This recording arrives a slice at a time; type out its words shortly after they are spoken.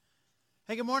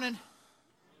Hey, good morning.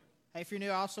 Hey, if you're new,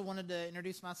 I also wanted to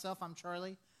introduce myself. I'm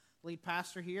Charlie, lead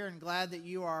pastor here, and glad that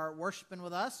you are worshiping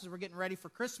with us as we're getting ready for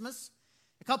Christmas.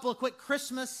 A couple of quick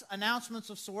Christmas announcements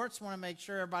of sorts. I want to make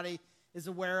sure everybody is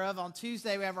aware of. On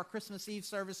Tuesday, we have our Christmas Eve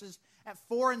services at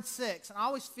 4 and 6, and I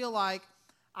always feel like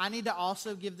I need to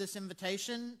also give this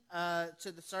invitation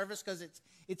to the service because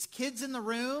it's kids in the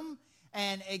room,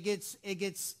 and it gets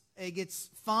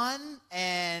fun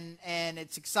and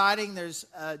it's exciting. There's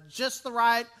just the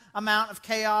right amount of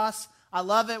chaos. I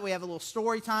love it. We have a little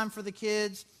story time for the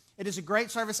kids. It is a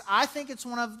great service. I think it's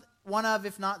one of,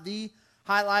 if not the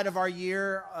highlight of our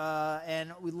year,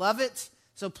 and we love it.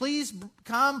 So please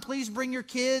come. Please bring your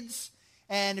kids.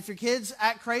 And if your kids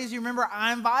act crazy, remember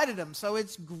I invited them. So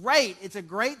it's great. It's a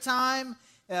great time.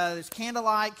 There's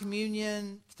candlelight,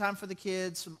 communion, time for the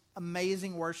kids, some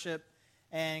amazing worship.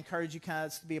 And encourage you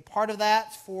guys to be a part of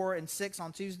that, 4 and 6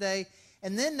 on Tuesday.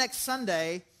 And then next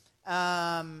Sunday,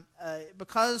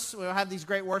 because we'll have these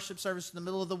great worship services in the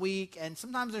middle of the week, and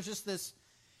sometimes there's just this,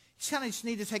 you just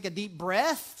need to take a deep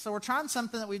breath. So we're trying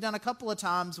something that we've done a couple of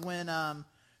times when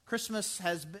Christmas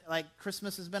has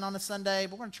been on a Sunday,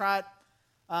 but we're going to try it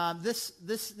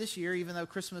this year, even though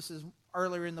Christmas is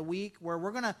earlier in the week, where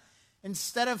we're going to,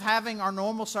 instead of having our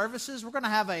normal services, we're going to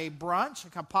have a brunch,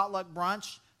 like a potluck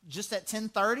brunch, just at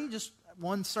 10:30, just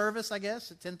one service, I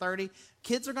guess, at 10:30.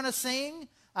 Kids are going to sing.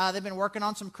 They've been working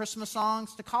on some Christmas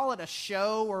songs. To call it a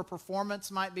show or a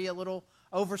performance might be a little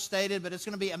overstated, but it's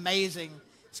going to be amazing.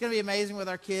 It's going to be amazing with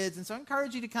our kids, and so I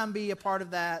encourage you to come be a part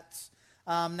of that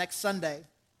next Sunday.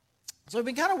 So we've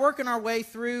been kind of working our way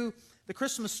through the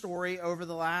Christmas story over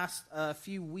the last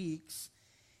few weeks,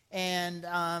 and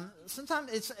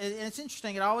sometimes it's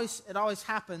interesting. It always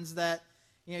happens that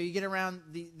you get around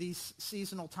these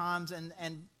seasonal times, and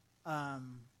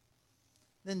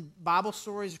then Bible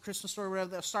stories, Christmas story, whatever,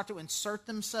 they'll start to insert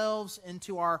themselves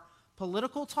into our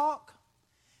political talk.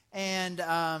 And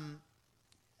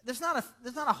there's not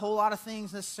a whole lot of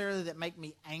things necessarily that make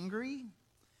me angry,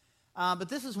 but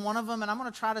this is one of them. And I'm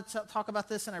going to try to talk about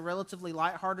this in a relatively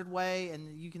lighthearted way.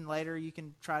 And you can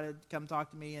try to come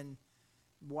talk to me and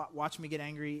watch me get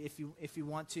angry if you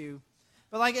want to.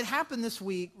 But it happened this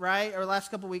week, right, or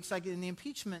last couple of weeks, like in the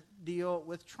impeachment deal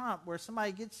with Trump, where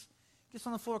somebody gets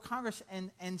on the floor of Congress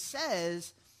and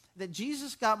says that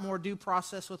Jesus got more due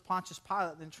process with Pontius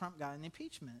Pilate than Trump got in the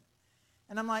impeachment.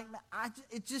 And I'm like,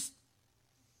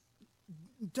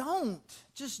 don't.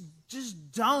 Just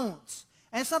don't.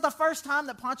 And it's not the first time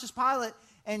that Pontius Pilate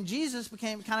and Jesus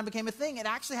became a thing. It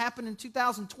actually happened in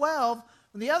 2012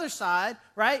 on the other side,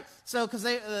 right? So because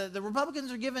the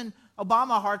Republicans are giving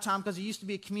Obama a hard time because he used to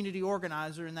be a community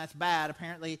organizer, and that's bad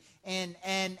apparently. And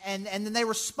then they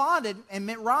responded, and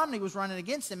Mitt Romney was running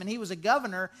against him, and he was a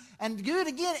governor. And good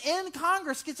again in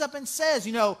Congress gets up and says,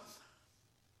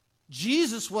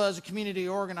 Jesus was a community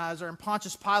organizer and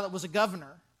Pontius Pilate was a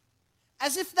governor,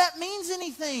 as if that means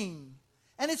anything.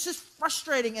 And it's just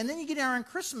frustrating. And then you get around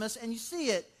Christmas and you see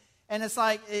it, and it's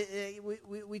like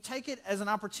we take it as an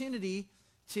opportunity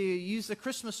to use the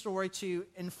Christmas story to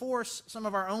enforce some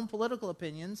of our own political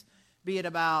opinions, be it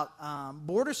about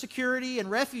border security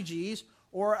and refugees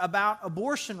or about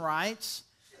abortion rights,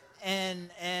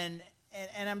 and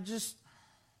I'm just,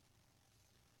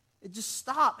 it just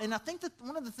stopped. And I think that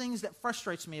one of the things that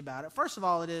frustrates me about it, first of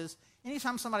all, it is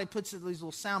anytime somebody puts these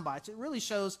little sound bites, it really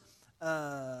shows,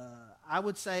 I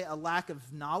would say, a lack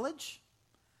of knowledge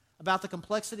about the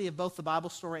complexity of both the Bible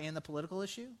story and the political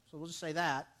issue. So we'll just say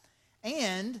that.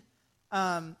 And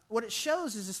what it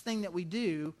shows is this thing that we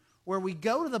do where we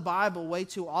go to the Bible way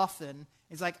too often.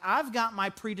 It's like, I've got my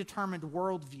predetermined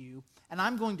worldview, and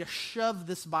I'm going to shove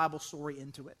this Bible story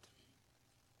into it.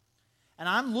 And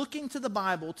I'm looking to the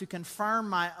Bible to confirm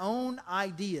my own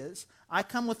ideas. I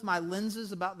come with my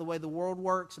lenses about the way the world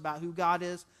works, about who God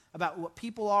is, about what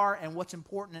people are and what's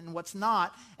important and what's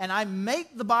not. And I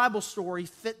make the Bible story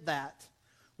fit that.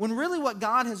 When really what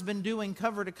God has been doing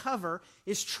cover to cover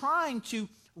is trying to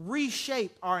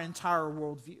reshape our entire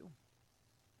worldview.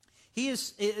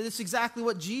 It's exactly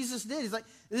what Jesus did. He's like,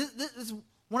 this is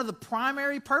one of the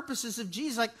primary purposes of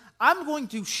Jesus. Like, I'm going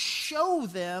to show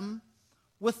them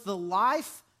with the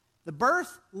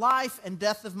birth, life, and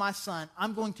death of my son.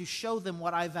 I'm going to show them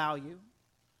what I value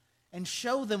and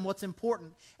show them what's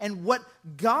important. And what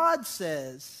God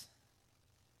says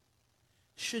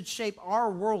should shape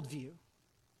our worldview,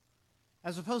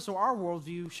 as opposed to our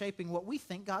worldview shaping what we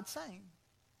think God's saying.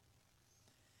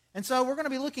 And so we're going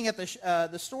to be looking at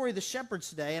the story of the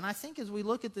shepherds today. And I think as we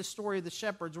look at this story of the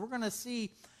shepherds, we're going to see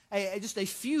just a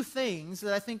few things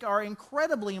that I think are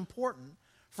incredibly important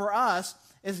for us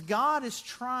as God is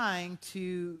trying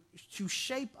to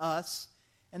shape us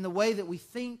and the way that we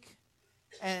think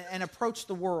and approach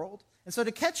the world. And so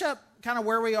to catch up kind of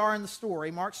where we are in the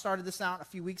story, Mark started this out a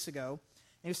few weeks ago.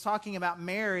 He was talking about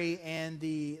Mary and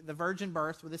the virgin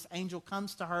birth, where this angel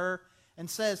comes to her and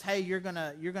says, "Hey, you're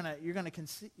gonna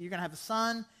have a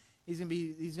son. He's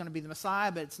gonna be the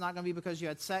Messiah, but it's not gonna be because you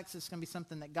had sex. It's gonna be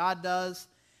something that God does."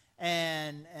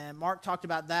 And Mark talked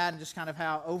about that and just kind of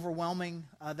how overwhelming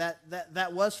that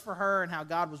was for her and how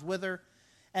God was with her.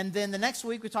 And then the next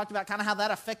week we talked about kind of how that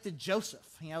affected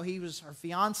Joseph. You know, he was her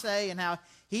fiance and how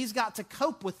he's got to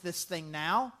cope with this thing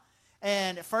now.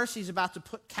 And at first he's about to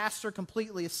cast her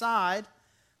completely aside.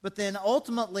 But then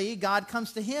ultimately God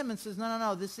comes to him and says,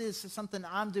 no, this is something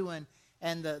I'm doing.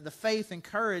 And the faith and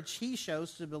courage he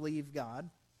shows to believe God.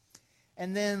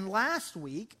 And then last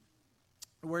week,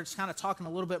 we're just kind of talking a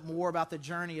little bit more about the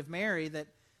journey of Mary, that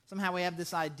somehow we have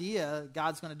this idea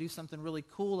God's going to do something really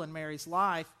cool in Mary's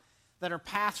life, that her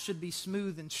path should be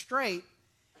smooth and straight.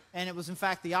 And it was, in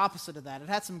fact, the opposite of that. It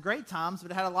had some great times, but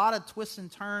it had a lot of twists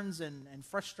and turns and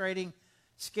frustrating,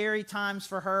 scary times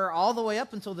for her, all the way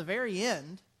up until the very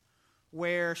end,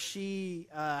 where she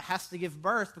has to give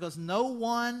birth because no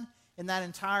one in that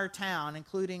entire town,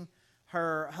 including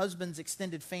her husband's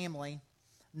extended family,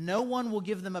 no one will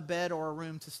give them a bed or a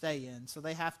room to stay in. So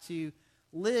they have to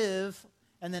live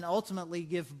and then ultimately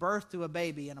give birth to a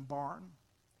baby in a barn.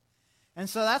 And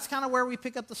so that's kind of where we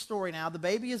pick up the story now. The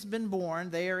baby has been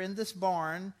born. They are in this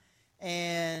barn.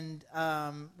 And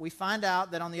we find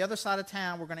out that on the other side of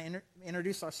town, we're going to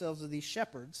introduce ourselves to these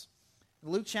shepherds.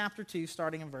 Luke chapter 2,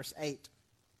 starting in verse 8.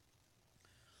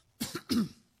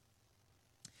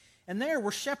 And there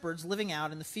were shepherds living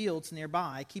out in the fields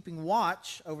nearby, keeping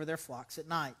watch over their flocks at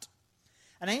night.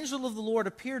 An angel of the Lord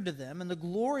appeared to them, and the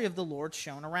glory of the Lord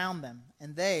shone around them,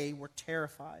 and they were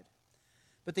terrified.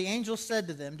 But the angel said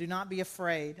to them, "Do not be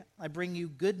afraid. I bring you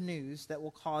good news that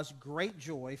will cause great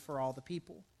joy for all the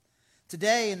people.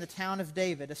 Today in the town of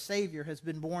David, a Savior has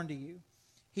been born to you.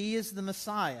 He is the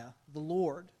Messiah, the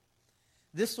Lord.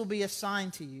 This will be a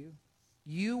sign to you.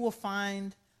 You will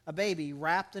find a baby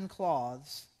wrapped in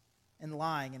cloths and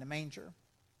lying in a manger."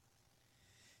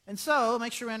 And so,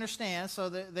 make sure we understand. So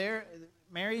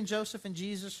Mary and Joseph and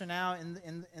Jesus are now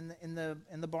in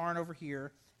the barn over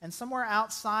here. And somewhere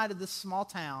outside of this small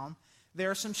town,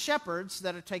 there are some shepherds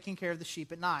that are taking care of the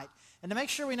sheep at night. And to make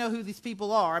sure we know who these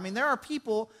people are, I mean, there are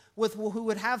people who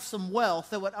would have some wealth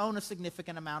that would own a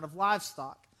significant amount of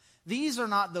livestock. These are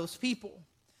not those people.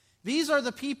 These are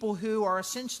the people who are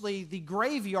essentially the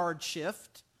graveyard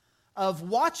shift of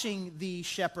watching the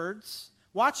shepherds,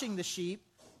 watching the sheep,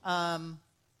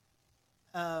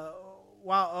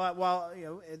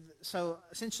 so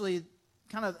essentially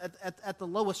kind of at the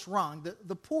lowest rung.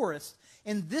 The poorest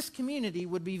in this community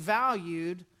would be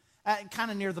valued at kind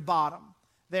of near the bottom.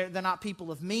 They're not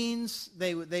people of means.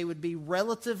 They would be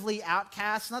relatively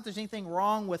outcast. Not that there's anything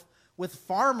wrong with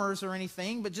farmers or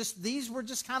anything, but just these were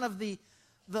just kind of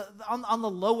on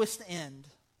the lowest end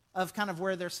of kind of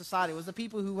where their society was. The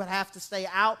people who would have to stay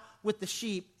out with the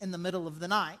sheep in the middle of the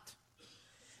night.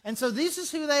 And so this is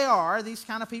who they are, these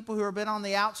kind of people who have been on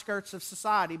the outskirts of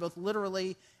society, both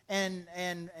literally and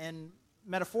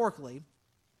metaphorically.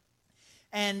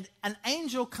 And an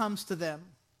angel comes to them.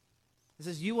 He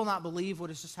says, "You will not believe what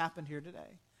has just happened here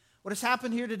today." What has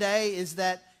happened here today is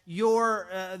that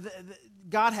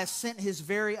God has sent his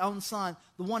very own son,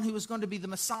 the one who is going to be the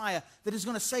Messiah, that is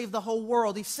going to save the whole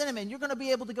world. He sent him, and you're going to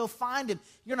be able to go find him.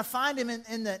 You're going to find him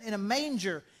in a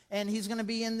manger, and he's going to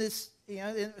be in this,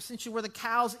 essentially where the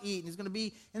cows eat. And he's going to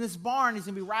be in this barn. He's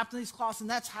going to be wrapped in these cloths, and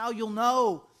that's how you'll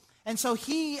know. And so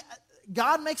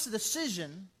God makes a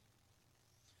decision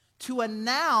to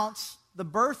announce the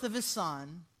birth of his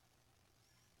son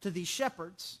to these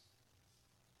shepherds.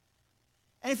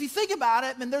 And if you think about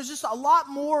it, there's just a lot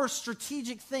more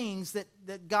strategic things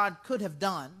that God could have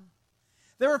done.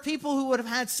 There are people who would have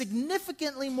had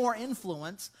significantly more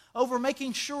influence over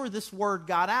making sure this word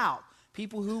got out.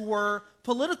 People who were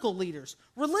political leaders,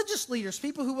 religious leaders,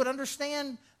 people who would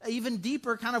understand even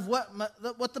deeper kind of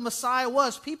what the Messiah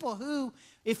was. People who,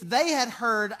 if they had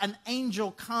heard an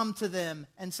angel come to them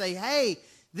and say, "Hey,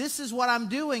 this is what I'm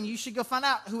doing, you should go find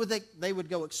out," who would they would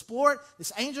go explore it.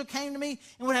 This angel came to me,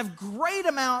 and would have great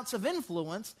amounts of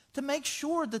influence to make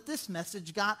sure that this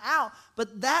message got out.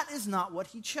 But that is not what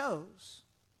he chose.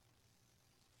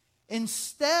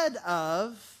 Instead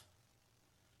of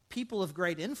people of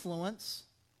great influence,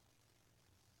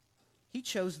 he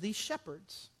chose these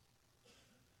shepherds.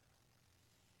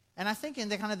 And I think in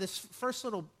this first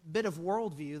little bit of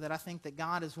worldview that I think that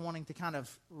God is wanting to kind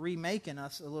of remake in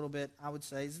us a little bit, I would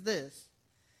say,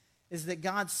 is that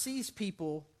God sees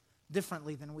people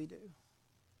differently than we do.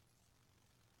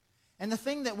 And the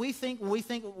thing that we think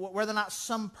whether or not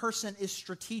some person is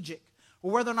strategic,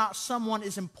 or whether or not someone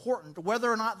is important, whether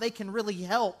or not they can really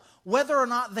help, whether or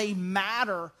not they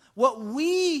matter, what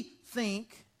we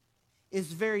think is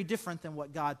very different than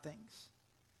what God thinks.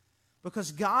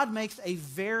 Because God makes a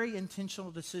very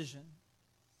intentional decision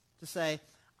to say,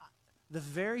 the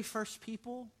very first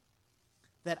people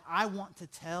that I want to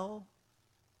tell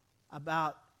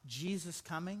about Jesus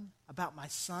coming, about my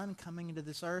Son coming into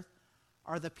this earth,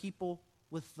 are the people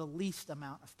with the least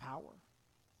amount of power,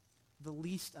 the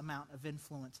least amount of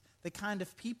influence, the kind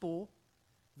of people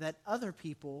that other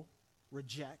people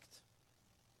reject.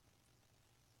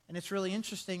 And it's really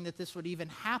interesting that this would even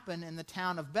happen in the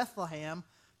town of Bethlehem,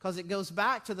 because it goes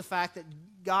back to the fact that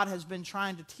God has been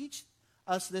trying to teach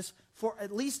us this for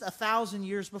at least 1,000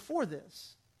 years before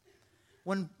this.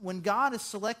 When God is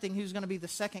selecting who's going to be the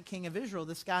second king of Israel,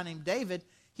 this guy named David,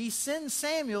 he sends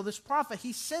Samuel, this prophet,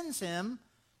 he sends him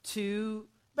to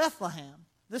Bethlehem,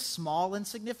 this small,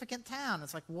 insignificant town.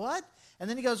 It's like, what? And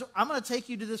then he goes, I'm going to take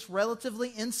you to this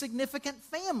relatively insignificant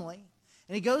family.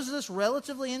 And he goes to this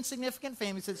relatively insignificant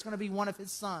family. He says it's going to be one of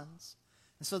his sons.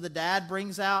 And so the dad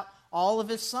brings out all of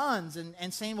his sons,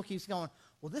 and Samuel keeps going,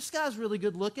 well, this guy's really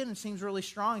good looking and seems really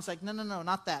strong. He's like, no,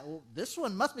 not that. Well, this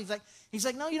one must be. He's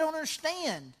like, no, you don't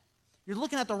understand. You're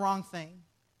looking at the wrong thing.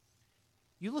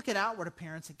 You look at outward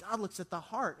appearance, and God looks at the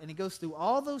heart. And he goes through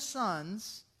all those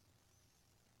sons,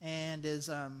 and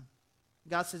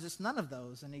God says, it's none of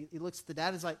those. And he looks at the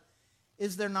dad, he's like,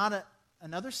 is there not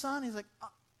another son? He's like,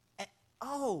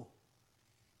 oh.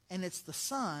 And it's the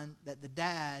son that the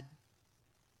dad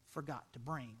forgot to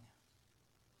bring.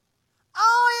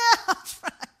 Oh, yeah, that's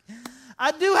right.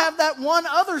 I do have that one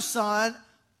other son,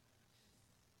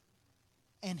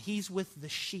 and he's with the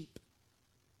sheep.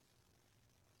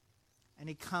 And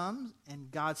he comes,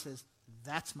 and God says,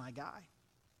 that's my guy.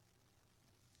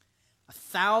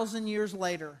 1,000 years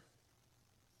later,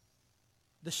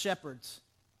 the shepherds,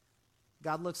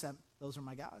 God looks at them, those are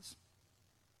my guys.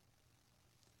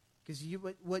 Because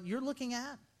what you're looking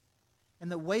at, and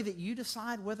the way that you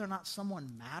decide whether or not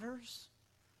someone matters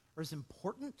or is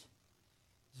important,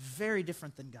 is very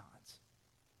different than God's.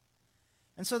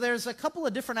 And so there's a couple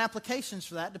of different applications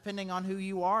for that, depending on who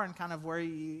you are and kind of where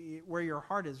your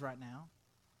heart is right now.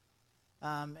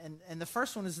 And the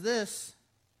first one is this: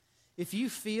 if you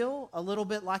feel a little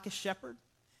bit like a shepherd,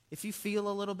 if you feel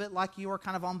a little bit like you are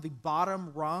kind of on the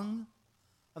bottom rung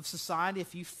of society,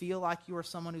 if you feel like you are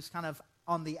someone who's kind of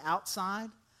on the outside,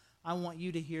 I want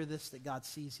you to hear this, that God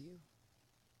sees you.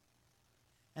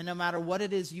 And no matter what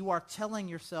it is you are telling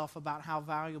yourself about how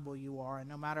valuable you are, and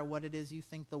no matter what it is you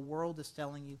think the world is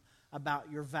telling you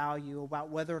about your value, about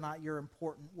whether or not you're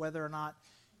important, whether or not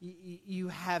you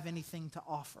have anything to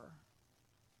offer,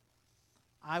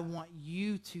 I want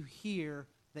you to hear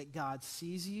that God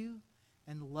sees you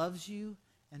and loves you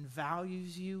and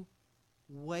values you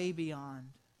way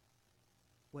beyond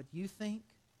what you think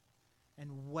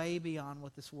and way beyond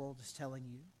what this world is telling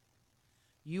you.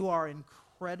 You are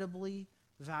incredibly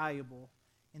valuable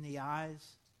in the eyes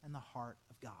and the heart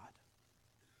of God.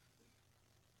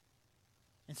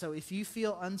 And so if you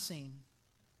feel unseen,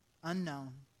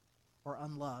 unknown, or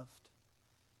unloved,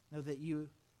 know that you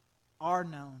are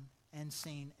known and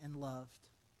seen and loved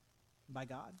by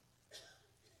God.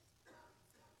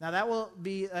 Now that will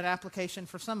be an application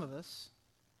for some of us.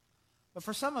 But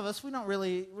for some of us, we don't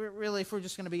really, if we're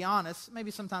just going to be honest,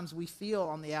 maybe sometimes we feel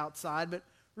on the outside, but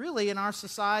really in our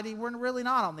society, we're really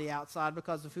not on the outside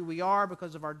because of who we are,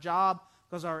 because of our job,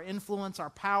 because of our influence, our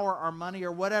power, our money,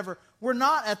 or whatever. We're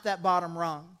not at that bottom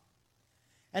rung.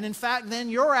 And in fact, then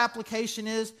your application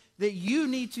is that you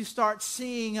need to start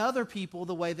seeing other people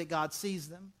the way that God sees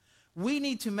them. We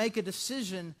need to make a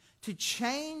decision to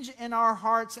change in our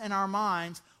hearts and our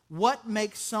minds what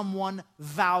makes someone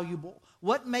valuable,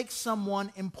 what makes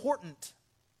someone important.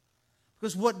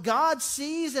 Because what God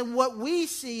sees and what we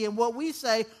see and what we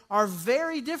say are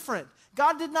very different.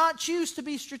 God did not choose to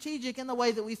be strategic in the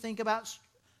way that we think about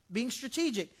being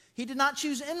strategic. He did not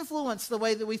choose influence the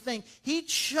way that we think. He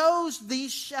chose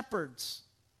these shepherds.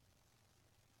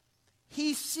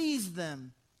 He sees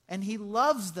them and He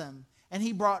loves them and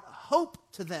He brought hope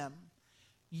to them.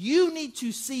 You need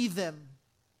to see them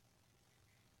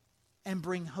and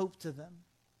bring hope to them.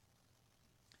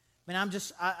 I mean,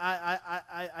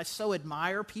 I so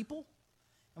admire people,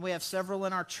 and we have several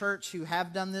in our church who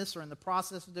have done this or in the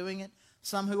process of doing it,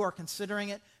 some who are considering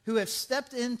it, who have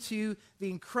stepped into the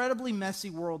incredibly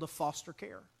messy world of foster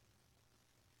care.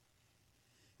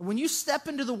 And when you step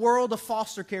into the world of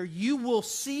foster care, you will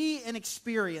see and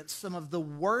experience some of the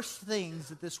worst things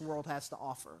that this world has to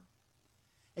offer.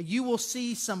 you will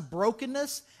see some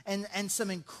brokenness and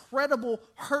some incredible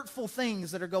hurtful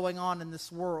things that are going on in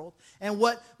this world. And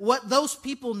what those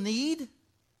people need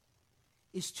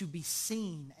is to be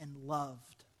seen and loved.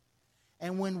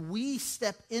 And when we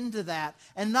step into that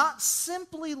and not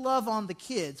simply love on the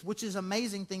kids, which is an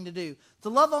amazing thing to do, to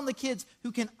love on the kids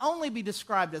who can only be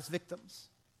described as victims,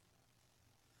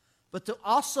 but to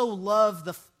also love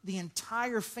the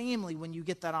entire family when you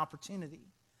get that opportunity.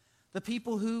 The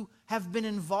people who have been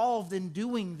involved in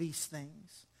doing these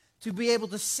things. To be able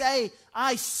to say,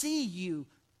 I see you.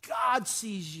 God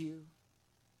sees you.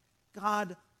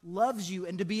 God loves you.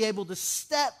 And to be able to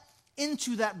step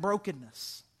into that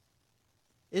brokenness.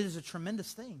 It is a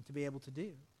tremendous thing to be able to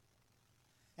do.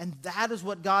 And that is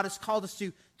what God has called us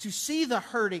to see the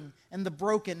hurting and the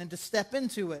broken and to step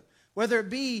into it. Whether it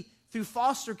be through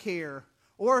foster care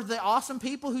or the awesome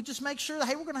people who just make sure that,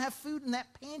 hey, we're going to have food in that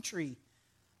pantry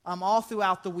all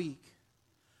throughout the week.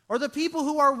 Or the people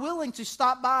who are willing to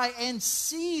stop by and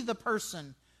see the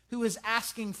person who is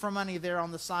asking for money there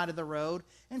on the side of the road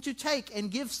and to take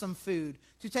and give some food,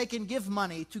 to take and give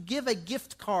money, to give a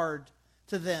gift card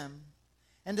to them.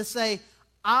 And to say,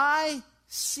 I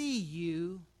see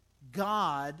you,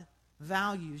 God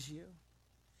values you.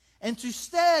 And to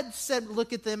instead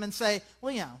look at them and say,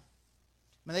 well, you know,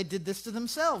 I mean, they did this to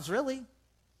themselves, really.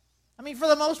 I mean, for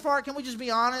the most part, can we just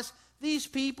be honest? These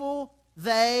people,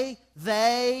 them,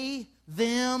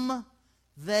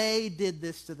 they did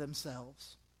this to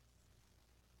themselves.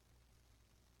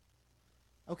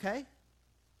 Okay?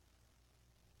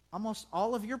 Almost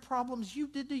all of your problems you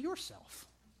did to yourself.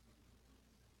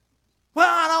 Well,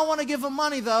 I don't want to give them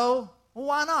money, though. Well,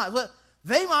 why not? Well,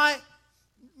 they might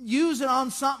use it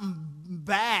on something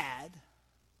bad.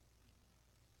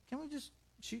 Can we just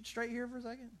shoot straight here for a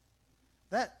second?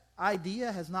 That idea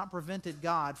has not prevented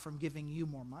God from giving you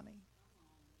more money.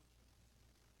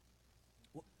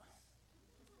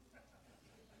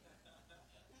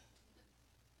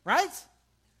 Right?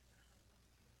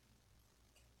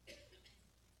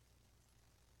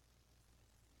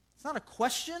 It's not a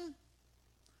question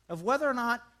of whether or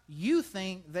not you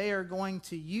think they are going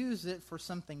to use it for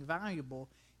something valuable.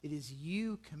 It is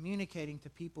you communicating to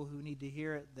people who need to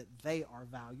hear it that they are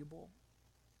valuable.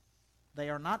 They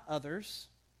are not others.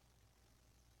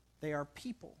 They are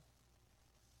people.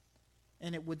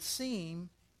 And it would seem,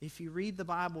 if you read the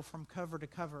Bible from cover to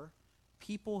cover,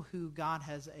 people who God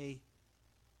has a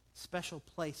special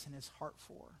place in his heart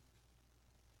for.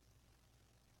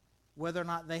 Whether or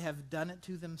not they have done it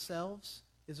to themselves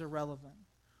is irrelevant.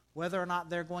 Whether or not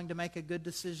they're going to make a good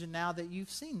decision now that you've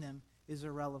seen them is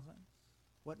irrelevant.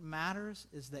 What matters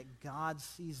is that God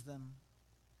sees them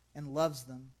and loves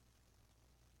them.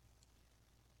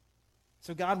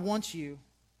 So God wants you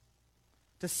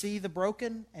to see the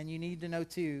broken, and you need to know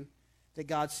too that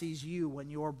God sees you when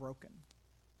you're broken.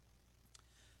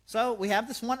 So we have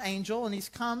this one angel, and he's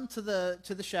come to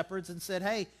the shepherds and said,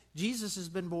 hey, Jesus has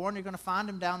been born. You're going to find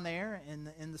him down there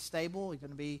in the stable. He's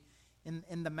going to be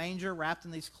in the manger, wrapped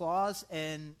in these cloths,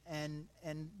 and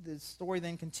the story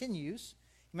then continues.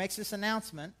 He makes this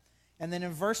announcement, and then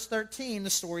in verse 13, the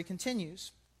story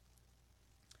continues.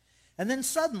 And then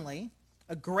suddenly,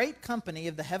 a great company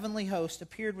of the heavenly host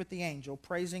appeared with the angel,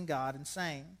 praising God and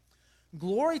saying,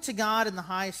 Glory to God in the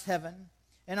highest heaven,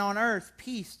 and on earth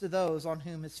peace to those on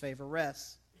whom his favor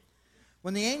rests.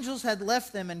 When the angels had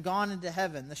left them and gone into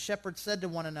heaven, the shepherds said to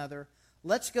one another,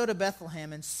 Let's go to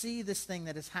Bethlehem and see this thing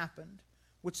that has happened,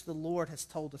 which the Lord has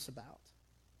told us about.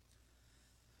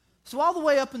 So all the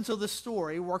way up until this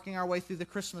story, working our way through the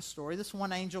Christmas story, this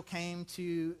one angel came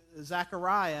to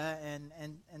Zechariah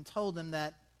and told him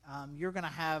that you're going to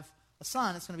have a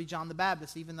son. It's going to be John the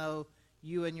Baptist, even though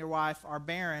you and your wife are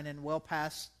barren and well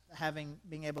past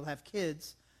being able to have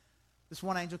kids. This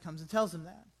one angel comes and tells him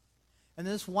that. And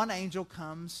then this one angel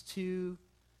comes to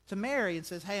Mary and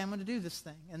says, hey, I'm going to do this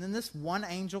thing. And then this one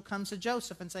angel comes to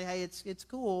Joseph and say, hey, it's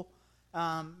cool.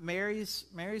 Mary's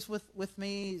with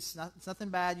me. It's nothing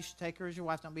bad. You should take her as your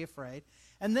wife. Don't be afraid.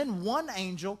 And then one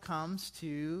angel comes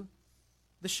to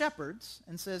the shepherds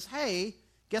and says, hey,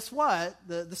 guess what?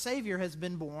 The Savior has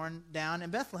been born down in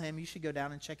Bethlehem. You should go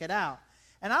down and check it out.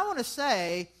 And I want to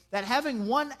say that having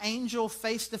one angel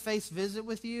face-to-face visit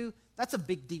with you, that's a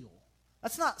big deal.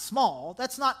 That's not small.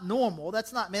 That's not normal.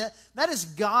 That is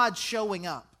God showing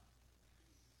up.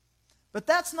 But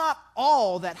that's not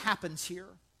all that happens here.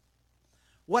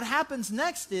 What happens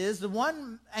next is the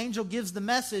one angel gives the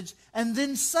message, and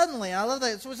then suddenly, I love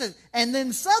that, that's what it says, and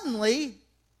then suddenly,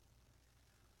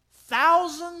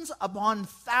 thousands upon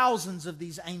thousands of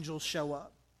these angels show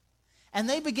up. And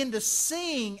they begin to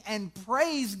sing and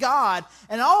praise God.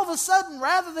 And all of a sudden,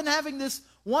 rather than having this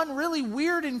one really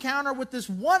weird encounter with this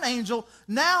one angel,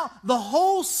 now the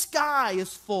whole sky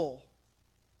is full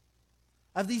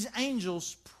of these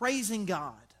angels praising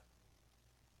God.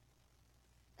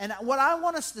 And what I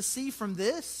want us to see from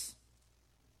this,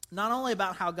 not only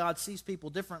about how God sees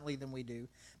people differently than we do,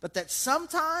 but that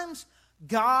sometimes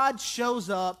God shows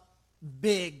up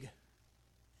big.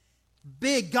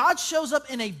 Big. God shows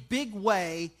up in a big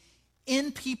way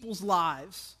in people's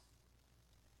lives.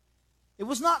 It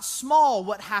was not small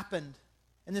what happened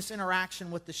in this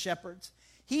interaction with the shepherds.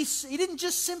 He didn't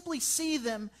just simply see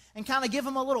them and kind of give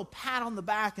them a little pat on the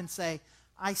back and say,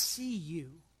 I see you.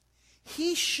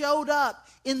 He showed up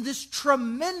in this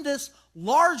tremendous,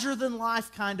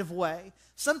 larger-than-life kind of way.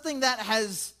 Something that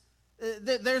has,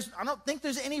 I don't think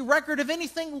there's any record of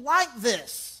anything like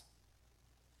this.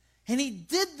 And he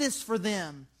did this for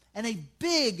them in a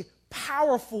big,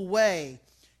 powerful way.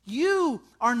 You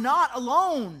are not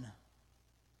alone.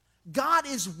 God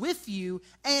is with you,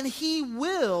 and he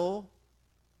will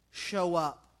show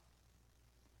up.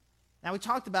 Now, we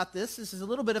talked about this. This is a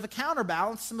little bit of a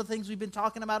counterbalance to some of the things we've been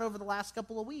talking about over the last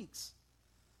couple of weeks.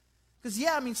 Because,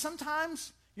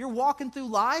 sometimes you're walking through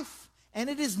life, and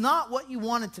it is not what you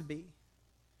want it to be.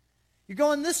 You're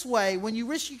going this way when you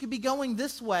wish you could be going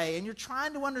this way, and you're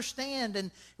trying to understand,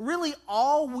 and really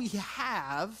all we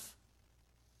have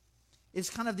is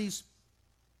kind of these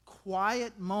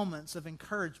quiet moments of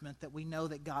encouragement that we know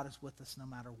that God is with us no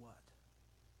matter what.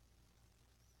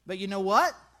 But you know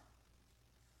what?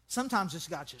 Sometimes this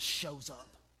God just shows up.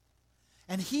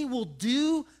 And he will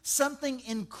do something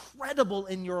incredible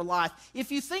in your life.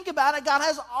 If you think about it, God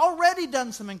has already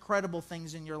done some incredible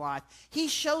things in your life. He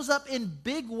shows up in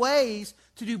big ways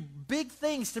to do big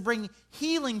things, to bring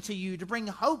healing to you, to bring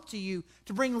hope to you,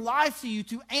 to bring life to you,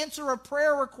 to answer a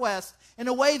prayer request in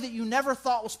a way that you never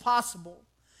thought was possible.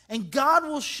 And God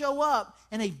will show up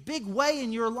in a big way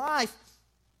in your life.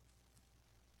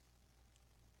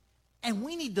 And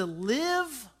we need to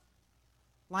live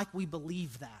like we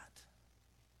believe that.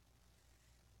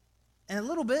 And a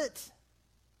little bit,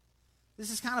 this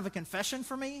is kind of a confession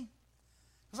for me.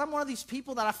 Because I'm one of these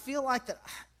people that I feel like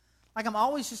I'm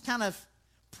always just kind of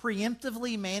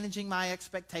preemptively managing my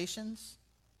expectations.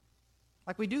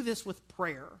 Like we do this with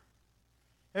prayer.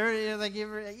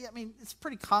 It's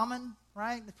pretty common,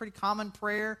 right? It's pretty common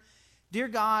prayer. Dear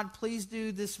God, please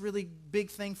do this really big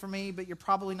thing for me, but you're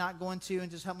probably not going to,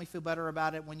 and just help me feel better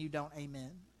about it when you don't.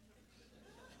 Amen.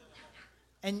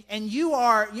 And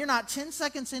you're not 10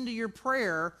 seconds into your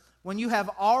prayer when you have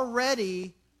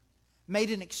already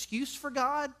made an excuse for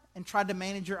God and tried to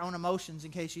manage your own emotions in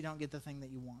case you don't get the thing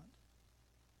that you want.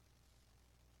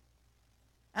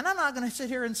 And I'm not going to sit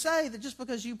here and say that just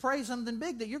because you pray something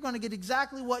big that you're going to get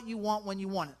exactly what you want when you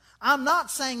want it. I'm not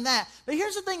saying that. But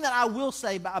here's the thing that I will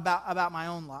say about my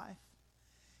own life,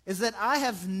 is that I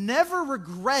have never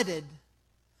regretted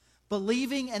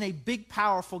believing in a big,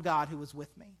 powerful God who was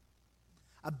with me.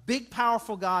 A big,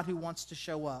 powerful God who wants to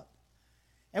show up.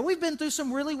 And we've been through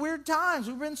some really weird times.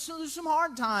 We've been through some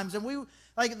hard times. And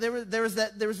there was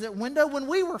that window when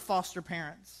we were foster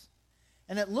parents.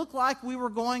 And it looked like we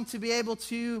were going to be able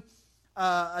to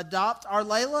adopt our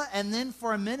Layla. And then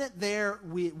for a minute there,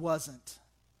 it wasn't.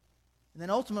 And then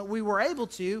ultimately we were able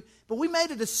to. But we made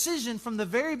a decision from the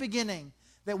very beginning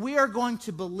that we are going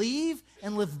to believe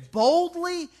and live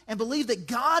boldly and believe that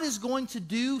God is going to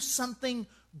do something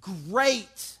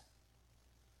great.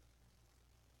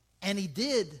 And he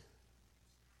did.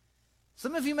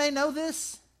 Some of you may know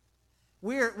this.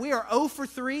 We are 0 for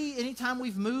 3 anytime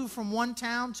we've moved from one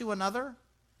town to another.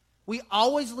 We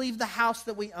always leave the house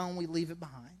that we own, we leave it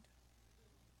behind.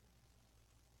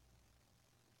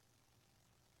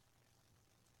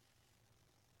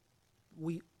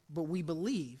 But we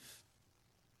believe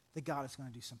that God is going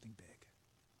to do something big.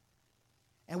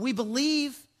 And we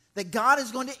believe that God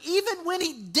is going to, even when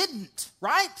he didn't,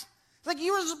 right? It's like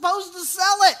you were supposed to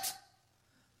sell it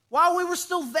while we were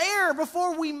still there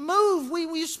before we moved. We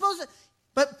were supposed to,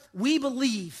 but we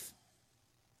believe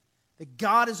that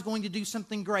God is going to do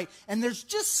something great. And there's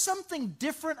just something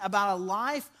different about a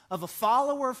life of a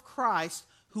follower of Christ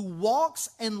who walks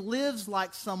and lives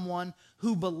like someone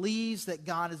who believes that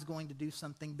God is going to do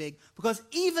something big. Because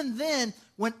even then,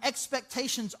 when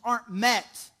expectations aren't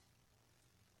met,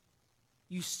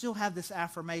 you still have this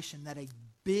affirmation that a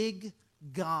big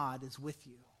God is with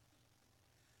you.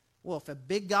 Well, if a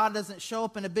big God doesn't show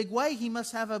up in a big way, he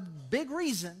must have a big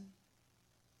reason.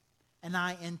 And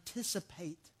I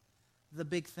anticipate the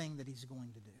big thing that he's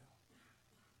going to do.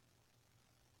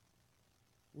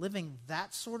 Living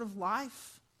that sort of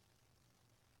life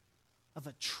of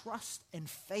a trust and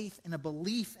faith and a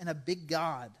belief in a big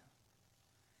God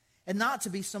and not to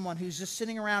be someone who's just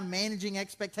sitting around managing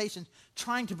expectations,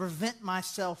 trying to prevent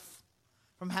myself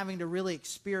from having to really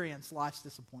experience life's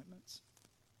disappointments.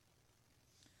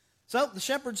 So the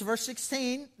shepherds, verse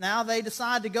 16, now they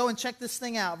decide to go and check this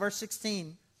thing out. Verse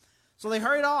 16. So they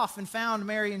hurried off and found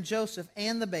Mary and Joseph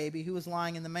and the baby who was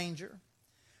lying in the manger.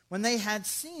 When they had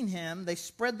seen him, they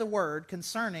spread the word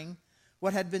concerning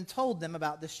what had been told them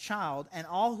about this child, and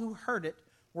all who heard it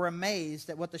were amazed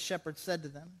at what the shepherds said to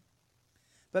them.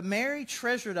 But Mary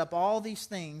treasured up all these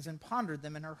things and pondered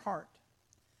them in her heart.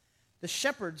 The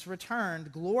shepherds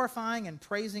returned, glorifying and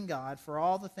praising God for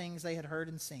all the things they had heard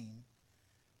and seen,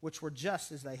 which were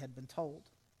just as they had been told.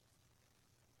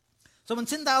 So when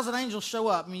 10,000 angels show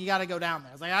up, you got to go down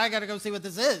there. It's like, I got to go see what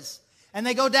this is. And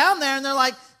they go down there, and they're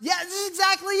like, yeah, this is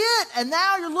exactly it. And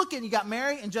now you're looking. You got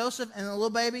Mary and Joseph and the little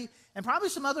baby. And probably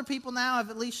some other people now have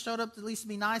at least showed up to at least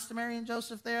be nice to Mary and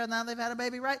Joseph there. And now they've had a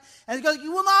baby, right? And he goes,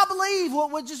 you will not believe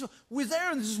what just was there.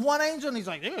 And there's just one angel. And he's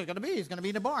like, he's going to be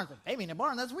in a barn. It's like, baby in a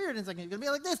barn? That's weird. And it's like, he's going to be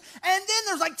like this. And then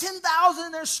there's like 10,000,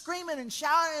 and they're screaming and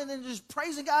shouting and just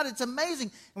praising God. It's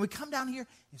amazing. And we come down here,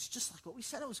 it's just like what we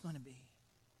said it was going to be.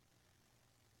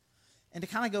 And to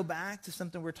kind of go back to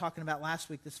something we were talking about last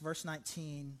week, this verse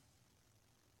 19,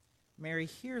 Mary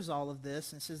hears all of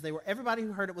this, and it says everybody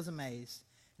who heard it was amazed.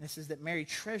 And it says that Mary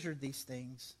treasured these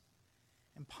things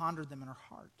and pondered them in her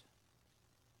heart.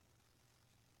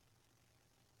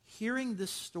 Hearing this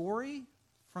story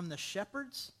from the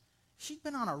shepherds, she'd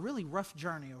been on a really rough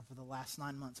journey over the last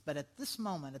 9 months. But at this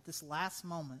moment, at this last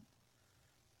moment,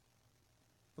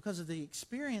 because of the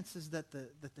experiences that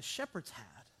the shepherds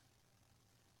had,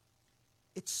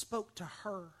 it spoke to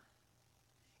her.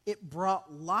 It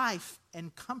brought life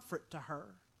and comfort to her.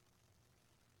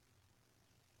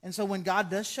 And so when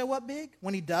God does show up big,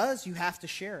 when he does, you have to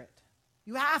share it.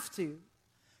 You have to.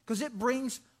 Because it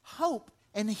brings hope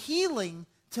and healing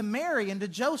to Mary and to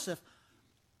Joseph.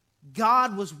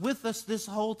 God was with us this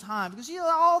whole time. Because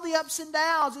all the ups and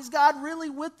downs, is God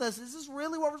really with us? Is this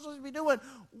really what we're supposed to be doing?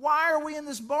 Why are we in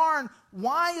this barn?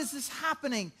 Why is this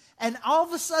happening? And all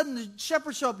of a sudden the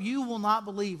shepherds show up. You will not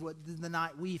believe what the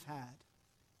night we've had.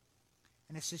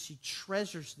 And it says she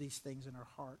treasures these things in her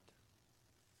heart.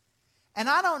 And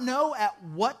I don't know at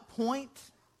what point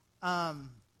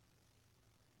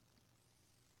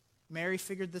Mary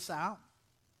figured this out.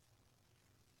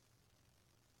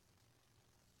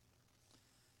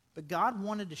 But God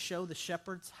wanted to show the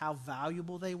shepherds how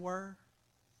valuable they were.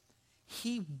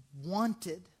 He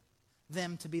wanted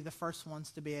them to be the first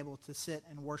ones to be able to sit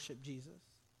and worship Jesus.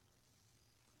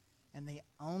 And the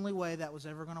only way that was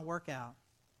ever going to work out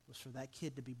was for that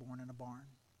kid to be born in a barn.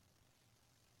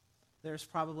 There's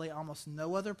probably almost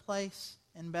no other place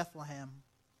in Bethlehem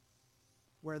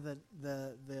where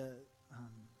the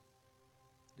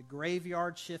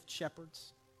graveyard shift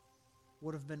shepherds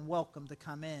would have been welcome to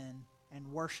come in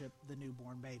and worship the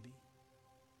newborn baby.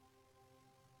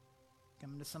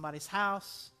 Come into somebody's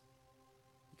house,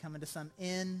 you come into some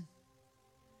inn.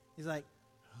 He's like,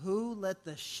 who let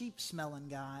the sheep-smelling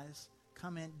guys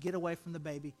come in, get away from the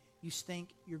baby? You stink,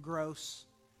 you're gross,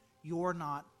 you're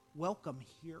not welcome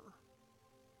here.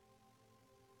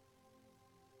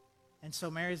 And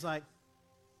so Mary's like,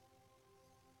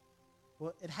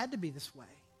 well, it had to be this way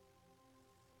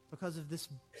because of this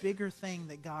bigger thing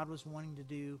that God was wanting to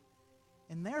do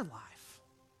in their life.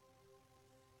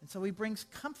 And so he brings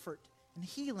comfort and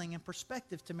healing and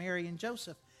perspective to Mary and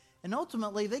Joseph. And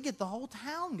ultimately, they get the whole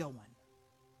town going,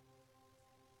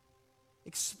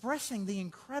 expressing the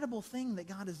incredible thing that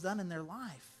God has done in their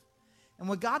life. And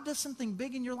when God does something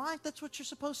big in your life, that's what you're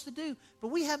supposed to do. But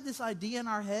we have this idea in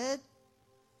our head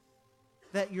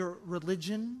that your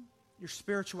religion, your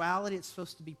spirituality, it's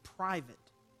supposed to be private.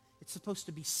 It's supposed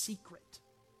to be secret.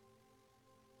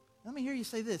 Let me hear you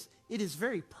say this. It is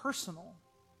very personal.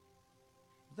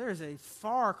 There is a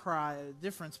far cry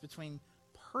difference between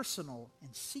personal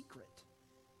and secret.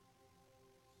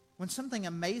 When something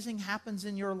amazing happens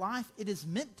in your life, it is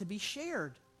meant to be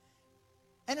shared.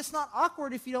 And it's not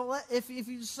awkward if you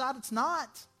decide it's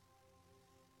not.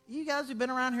 You guys who've been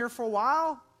around here for a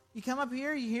while, you come up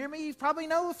here, you hear me, you probably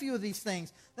know a few of these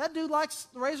things. That dude likes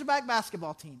the Razorback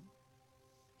basketball team.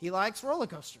 He likes roller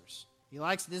coasters. He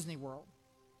likes Disney World.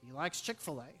 He likes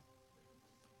Chick-fil-A.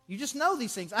 You just know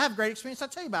these things. I have great experience. I'll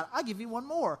tell you about it. I'll give you one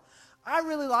more. I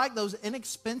really like those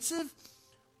inexpensive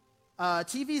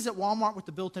TVs at Walmart with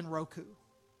the built-in Roku.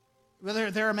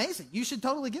 Well, they're amazing. You should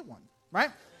totally get one, right?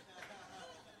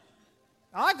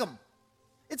 I like them.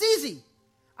 It's easy.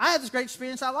 I had this great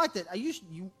experience. I liked it.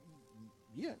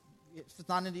 Yeah, if it's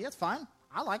not into you, it's fine.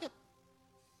 I like it.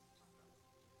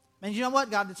 Man, you know what?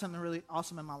 God did something really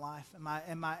awesome in my life.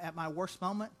 At my worst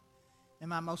moment, in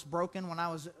my most broken, when I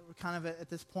was kind of at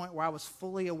this point where I was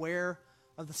fully aware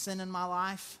of the sin in my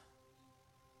life.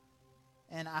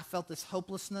 And I felt this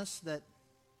hopelessness that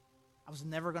I was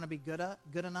never going to be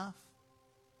good enough.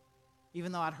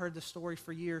 Even though I'd heard the story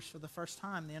for years, for the first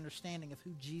time, the understanding of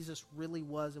who Jesus really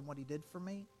was and what he did for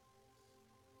me,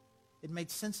 it made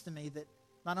sense to me that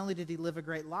not only did he live a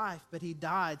great life, but he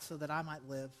died so that I might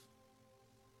live.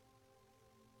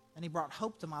 And he brought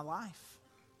hope to my life.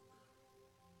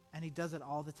 And he does it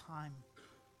all the time.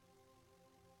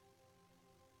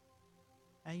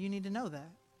 And you need to know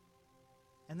that.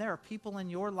 And there are people in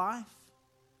your life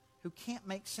who can't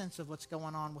make sense of what's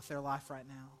going on with their life right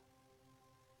now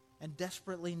and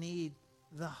desperately need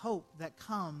the hope that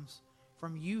comes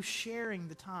from you sharing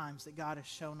the times that God has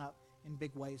shown up in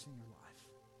big ways in your life.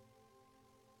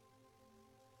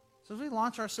 So as we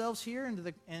launch ourselves here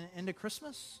into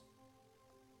Christmas,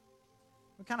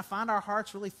 we kind of find our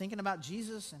hearts really thinking about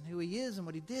Jesus and who he is and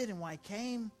what he did and why he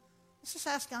came. Let's just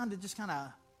ask God to just kind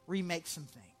of remake some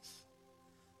things.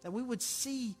 That we would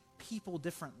see people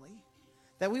differently.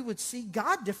 That we would see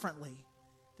God differently.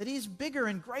 That he is bigger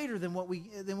and greater than what we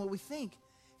think.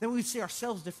 That we would see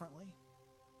ourselves differently.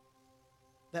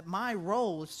 That my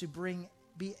role is to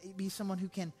be someone who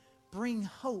can bring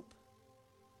hope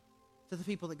to the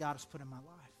people that God has put in my life.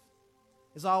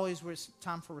 As always, it's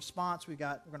time for response. We're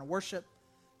going to worship.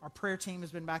 Our prayer team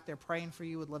has been back there praying for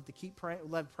you. Would love to keep praying.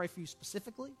 Would love to pray for you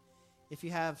specifically. If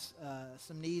you have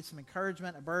some needs, some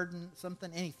encouragement, a burden,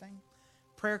 something, anything.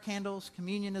 Prayer candles,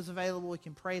 communion is available. We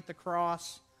can pray at the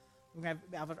cross. We're going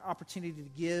to have an opportunity to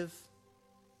give.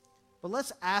 But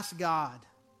let's ask God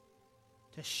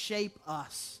to shape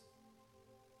us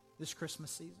this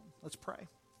Christmas season. Let's pray.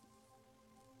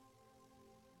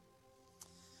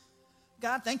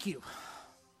 God, thank you.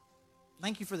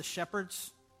 Thank you for the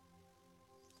shepherds.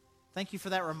 Thank you for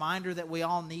that reminder that we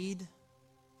all need.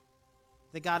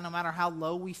 That God, no matter how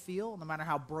low we feel, no matter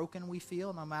how broken we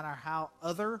feel, no matter how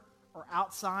other or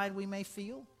outside we may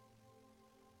feel,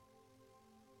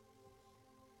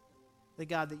 that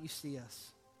God, that you see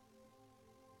us.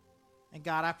 And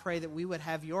God, I pray that we would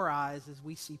have your eyes as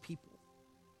we see people.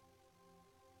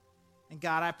 And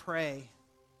God, I pray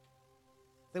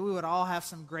that we would all have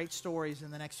some great stories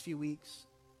in the next few weeks,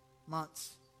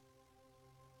 months,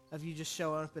 of you just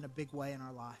showing up in a big way in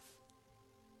our life.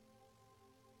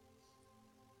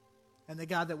 And that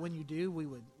God, that when you do, we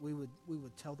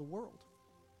would tell the world.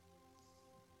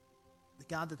 That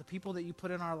God, that the people that you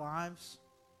put in our lives,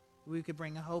 we could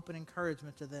bring hope and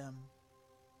encouragement to them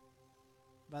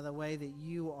by the way that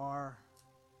you are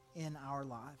in our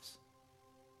lives.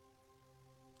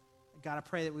 God, I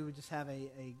pray that we would just have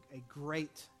a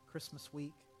great Christmas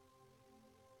week.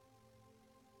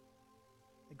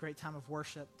 A great time of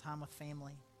worship, time with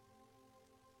family.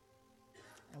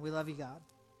 And we love you, God.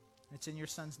 It's in your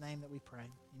Son's name that we pray.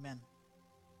 Amen.